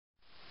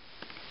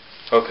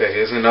Okay,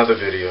 here's another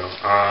video.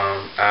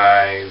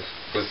 I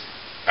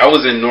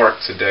was in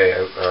Newark today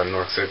at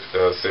Newark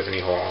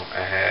Symphony Hall.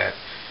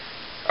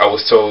 I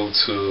was told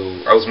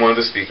to. I was one of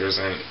the speakers,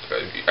 and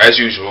as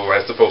usual,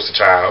 as the poster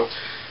child,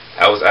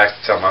 I was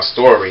asked to tell my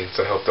story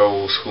to help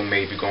those who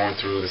may be going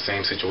through the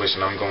same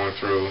situation I'm going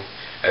through,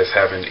 as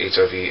having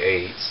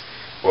HIV/AIDS,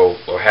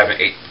 or having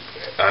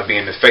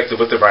being infected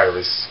with the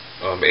virus,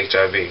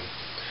 HIV.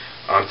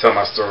 Tell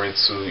my story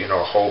to a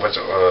whole bunch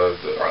of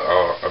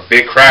a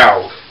big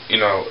crowd,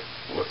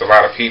 with a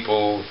lot of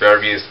people,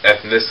 various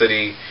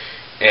ethnicity,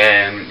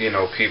 and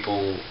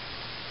people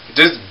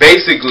just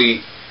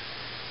basically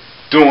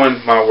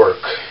doing my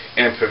work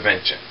in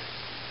prevention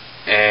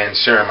and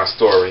sharing my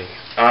story.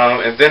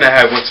 And then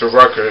I went to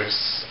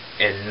Rutgers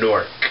in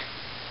Newark,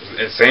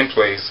 in the same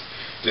place,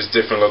 just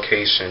different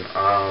location.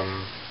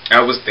 I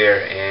was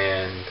there,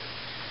 and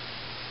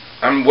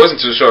I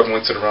wasn't too sure if I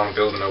went to the wrong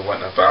building or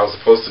whatnot, but I was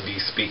supposed to be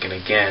speaking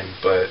again,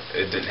 but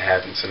it didn't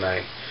happen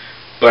tonight.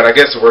 But I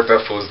guess it worked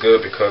out for us good,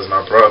 because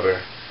my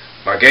brother,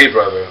 my gay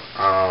brother,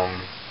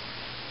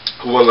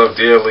 who I love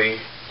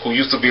dearly, who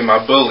used to be my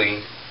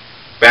bully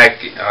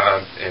back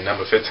in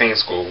number 15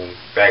 school,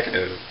 back in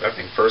I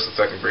think first or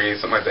second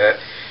grade, something like that.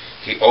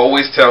 He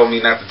always tell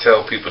me not to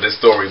tell people this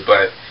story,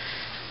 but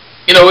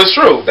it's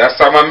true. That's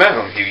how I met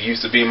him. He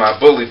used to be my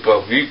bully,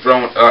 but we've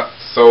grown up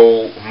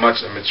so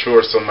much and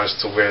matured so much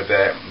to where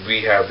that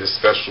we have this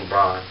special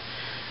bond.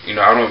 I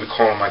don't even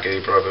call him my gay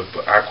brother,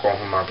 but I call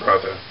him my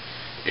brother.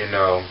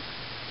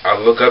 I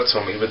look up to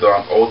him, even though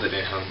I'm older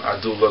than him. I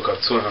do look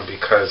up to him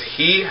because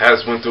he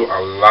has went through a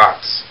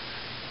lot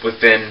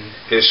within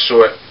his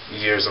short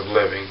years of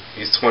living.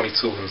 He's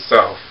 22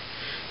 himself,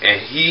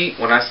 and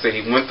when I say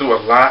he went through a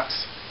lot,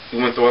 he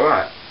went through a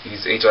lot.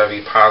 He's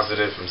HIV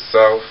positive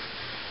himself.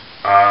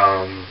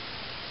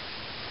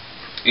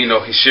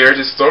 He shared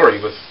his story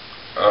with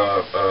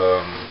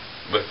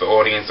the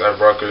audience at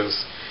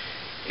Rutgers,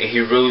 and he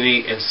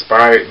really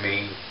inspired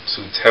me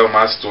to tell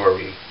my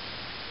story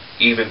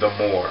even the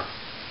more,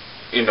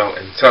 and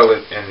tell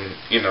it in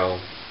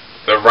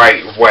the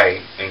right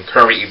way, in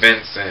current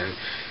events, and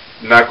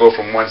not go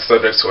from one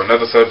subject to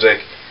another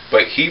subject.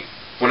 But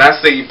when I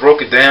say he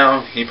broke it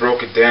down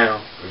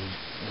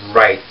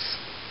right,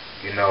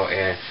 and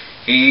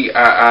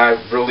I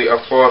really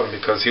applaud him,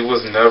 because he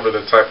was never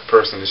the type of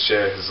person to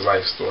share his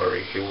life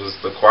story. He was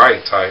the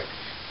quiet type.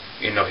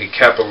 He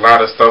kept a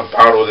lot of stuff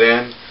bottled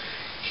in.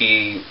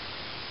 He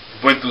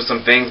went through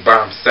some things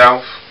by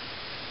himself,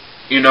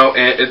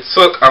 and it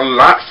took a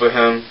lot for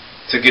him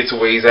to get to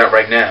where he's at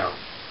right now.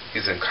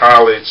 He's in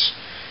college,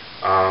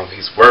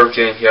 he's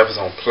working, he has his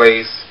own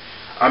place.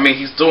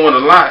 He's doing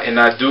a lot, and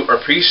I do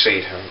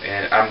appreciate him.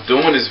 And I'm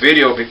doing this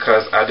video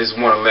because I just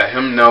want to let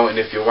him know, and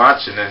if you're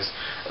watching this,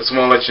 I just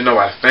want to let you know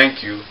I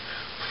thank you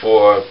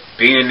for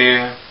being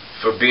there,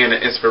 for being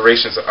an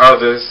inspiration to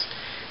others,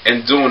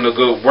 and doing the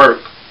good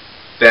work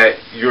that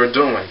you're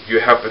doing.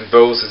 You're helping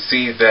those to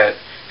see that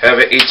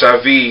having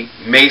HIV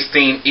may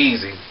seem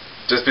easy,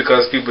 just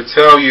because people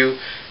tell you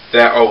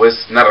that, oh,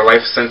 it's not a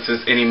life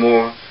sentence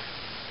anymore.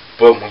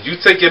 But when you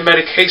take your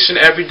medication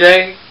every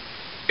day,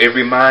 it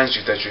reminds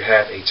you that you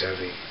have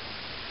HIV.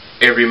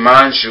 It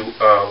reminds you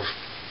of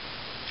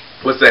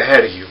what's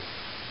ahead of you.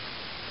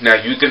 Now,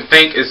 you can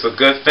think it's a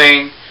good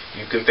thing,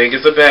 you can think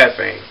it's a bad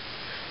thing,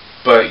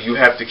 but you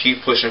have to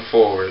keep pushing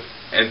forward.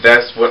 And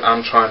that's what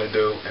I'm trying to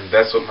do, and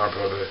that's what my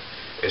brother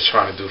is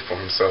trying to do for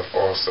himself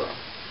also.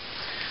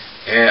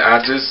 And I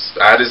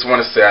just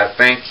want to say I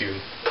thank you.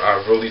 I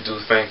really do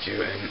thank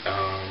you. And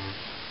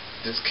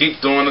just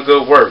keep doing the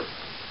good work.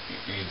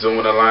 You're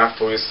doing a lot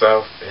for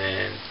yourself,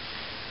 and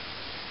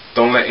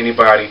don't let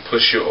anybody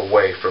push you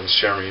away from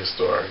sharing your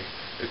story,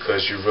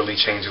 because you really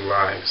change your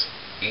lives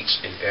each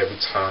and every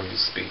time you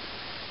speak.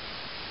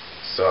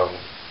 So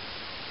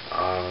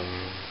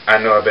I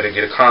know I better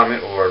get a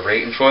comment or a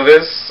rating for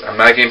this. I'm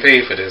not getting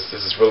paid for this.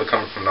 This is really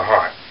coming from the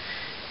heart.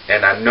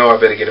 And I know I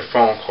better get a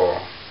phone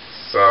call.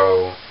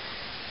 So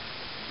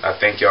I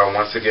thank y'all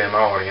once again, my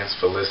audience,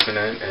 for listening.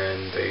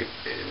 And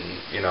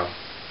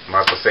I'm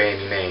not going to say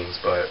any names,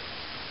 but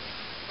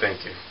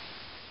thank you.